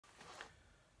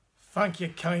Thank you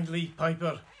kindly,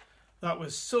 Piper. That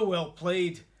was so well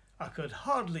played, I could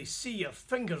hardly see your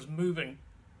fingers moving.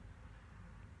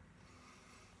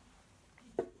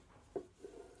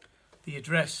 The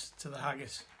Address to the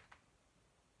Haggis.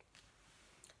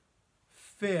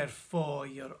 Fair fa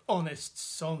your honest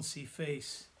sonsy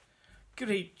face,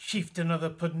 great chieftain of the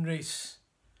puddin' race.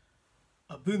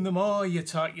 Aboon them all you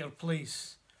tak your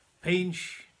place,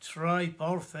 painch, tripe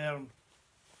or therm.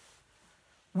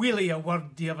 Wheelie a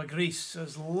word of a grace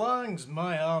as lang's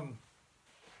my arm.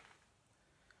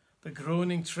 The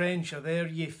groaning trench o' there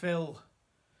ye fill,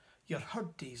 your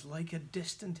hurdy's like a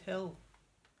distant hill.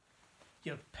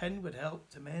 Your pen would help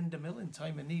to mend a mill in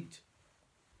time of need,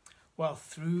 while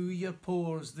through your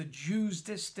pores the dews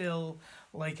distill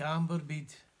like amber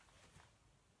bead.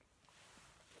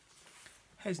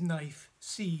 His knife,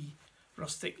 see,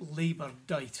 rustic labour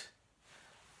dight,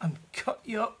 and cut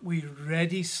you up wi'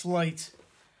 ready sleight,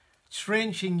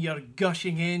 trenching your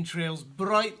gushing entrails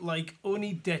bright like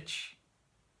ony ditch.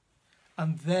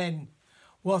 And then,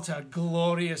 what a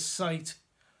glorious sight,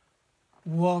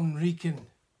 one reeking,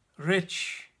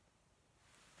 rich.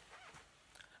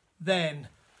 Then,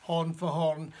 horn for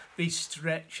horn, they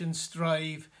stretch and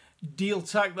strive, deal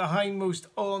tack the hindmost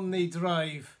on they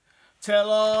drive, till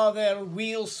a' their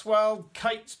wheel-swelled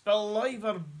kites belive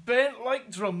are bent like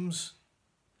drums.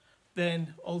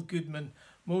 Then old Goodman,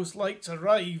 most like to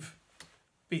rive,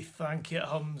 bethank it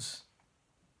hums.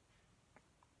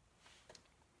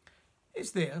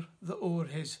 Is there that o'er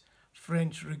his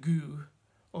French ragout,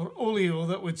 or olio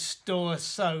that would stow a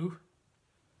sow,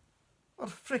 or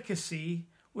fricassee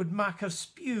would mak her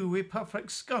spew wi' perfect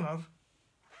scunner,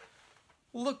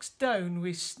 looks down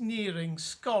wi' sneering,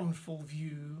 scornful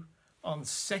view on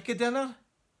sic a dinner?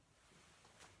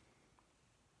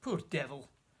 Poor devil,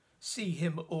 see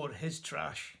him o'er his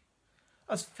trash,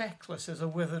 as feckless as a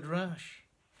withered rash,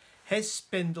 his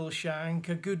spindle shank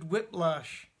a good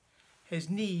whiplash, his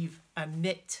neve a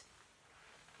nit.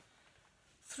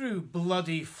 Through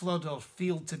bloody flood or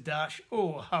field to dash,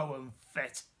 oh how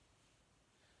unfit.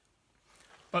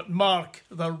 But mark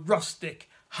the rustic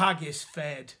haggis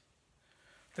fed,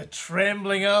 the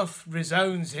trembling earth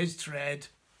resounds his tread.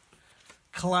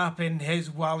 Clapping his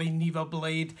wally neva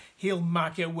blade, he'll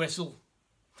mak it whistle,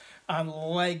 and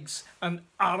legs and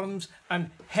arms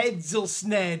and heads'll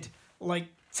sned like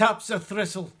taps o'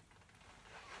 thistle.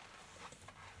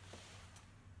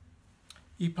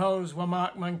 Ye powers will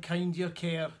mak mankind your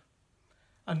care,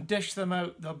 and dish them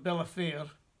out their bill of fare.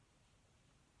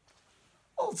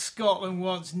 Old Scotland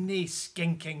wants nae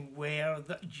skinking ware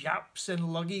that japs in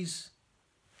luggies.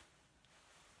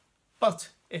 But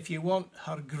if you want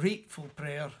her grateful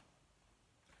prayer,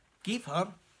 give her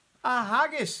a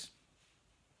haggis.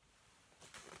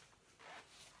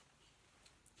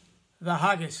 The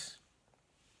Haggis.